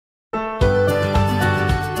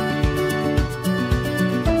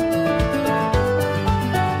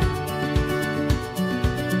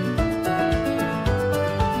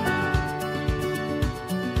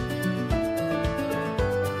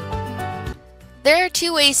There are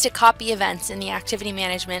two ways to copy events in the Activity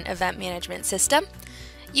Management Event Management system.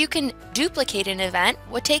 You can duplicate an event,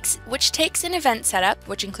 which takes an event setup,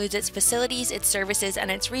 which includes its facilities, its services, and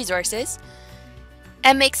its resources,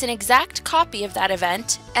 and makes an exact copy of that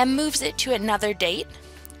event and moves it to another date.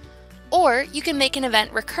 Or you can make an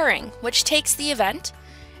event recurring, which takes the event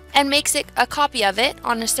and makes it a copy of it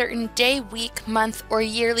on a certain day, week, month, or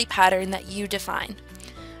yearly pattern that you define.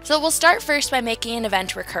 So we'll start first by making an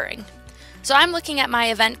event recurring. So I'm looking at my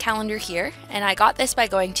event calendar here, and I got this by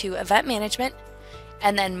going to Event Management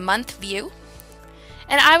and then Month View.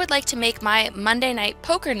 And I would like to make my Monday night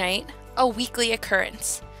poker night a weekly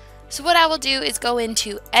occurrence. So what I will do is go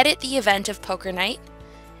into Edit the Event of Poker Night,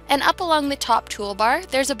 and up along the top toolbar,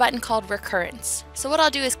 there's a button called Recurrence. So what I'll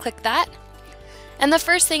do is click that, and the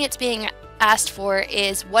first thing it's being asked for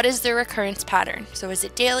is what is the recurrence pattern? So is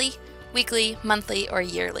it daily, weekly, monthly, or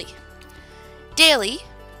yearly? Daily,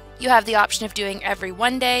 you have the option of doing every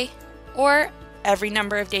 1 day, or every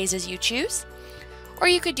number of days as you choose, or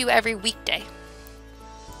you could do every weekday.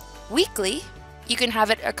 Weekly, you can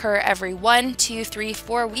have it occur every 1, 2, 3,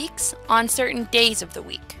 4 weeks on certain days of the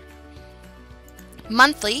week.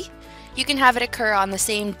 Monthly, you can have it occur on the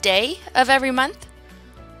same day of every month,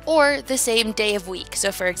 or the same day of week.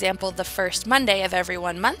 So for example, the first Monday of every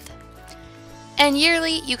 1 month. And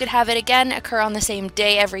yearly, you could have it again occur on the same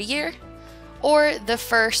day every year, or the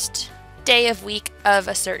first day of week of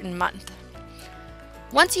a certain month.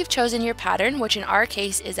 Once you've chosen your pattern, which in our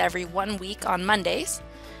case is every 1 week on Mondays,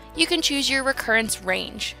 you can choose your recurrence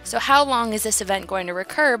range. So how long is this event going to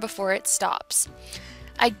recur before it stops?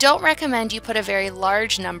 I don't recommend you put a very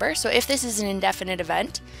large number, so if this is an indefinite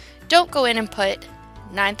event, don't go in and put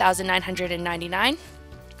 9,999,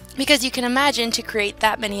 because you can imagine to create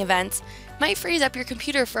that many events might freeze up your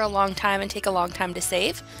computer for a long time and take a long time to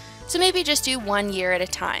save. So maybe just do 1 year at a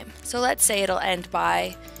time. So let's say it'll end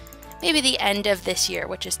by maybe the end of this year,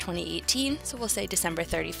 which is 2018, so we'll say December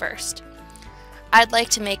 31st. I'd like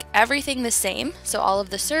to make everything the same, so all of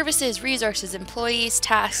the services, resources, employees,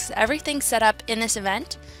 tasks, everything set up in this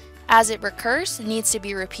event as it recurs needs to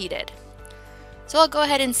be repeated. So I'll go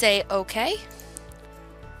ahead and say OK,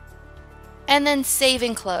 and then save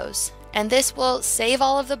and close. And this will save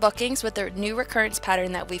all of the bookings with the new recurrence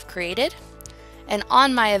pattern that we've created. And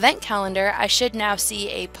on my event calendar, I should now see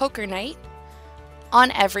a poker night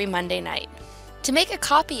on every Monday night. To make a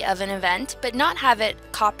copy of an event, but not have it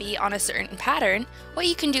copy on a certain pattern, what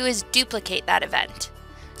you can do is duplicate that event.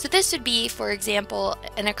 So this would be, for example,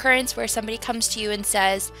 an occurrence where somebody comes to you and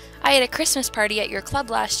says, I had a Christmas party at your club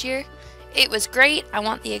last year. It was great. I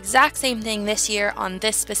want the exact same thing this year on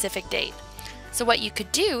this specific date. So what you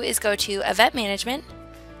could do is go to Event Management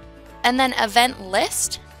and then Event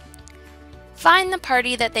List. Find the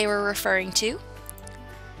party that they were referring to,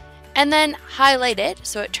 and then highlight it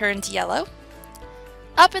so it turns yellow.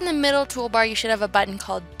 Up in the middle toolbar, you should have a button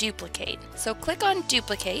called Duplicate. So click on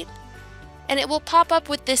Duplicate, and it will pop up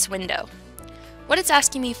with this window. What it's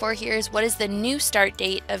asking me for here is what is the new start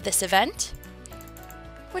date of this event,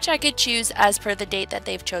 which I could choose as per the date that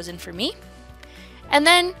they've chosen for me. And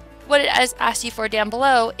then what it has asked you for down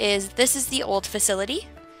below is this is the old facility.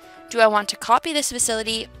 Do I want to copy this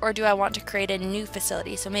facility, or do I want to create a new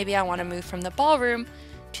facility? So maybe I want to move from the ballroom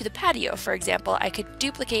to the patio, for example. I could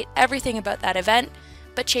duplicate everything about that event,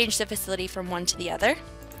 but change the facility from one to the other.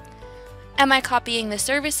 Am I copying the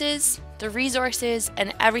services, the resources,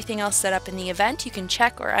 and everything else set up in the event? You can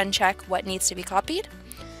check or uncheck what needs to be copied,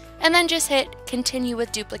 and then just hit Continue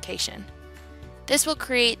with Duplication. This will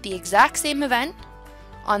create the exact same event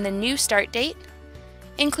on the new start date,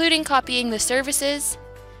 including copying the services,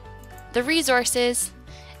 the resources,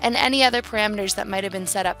 and any other parameters that might have been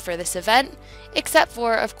set up for this event, except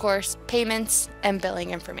for, of course, payments and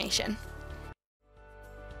billing information.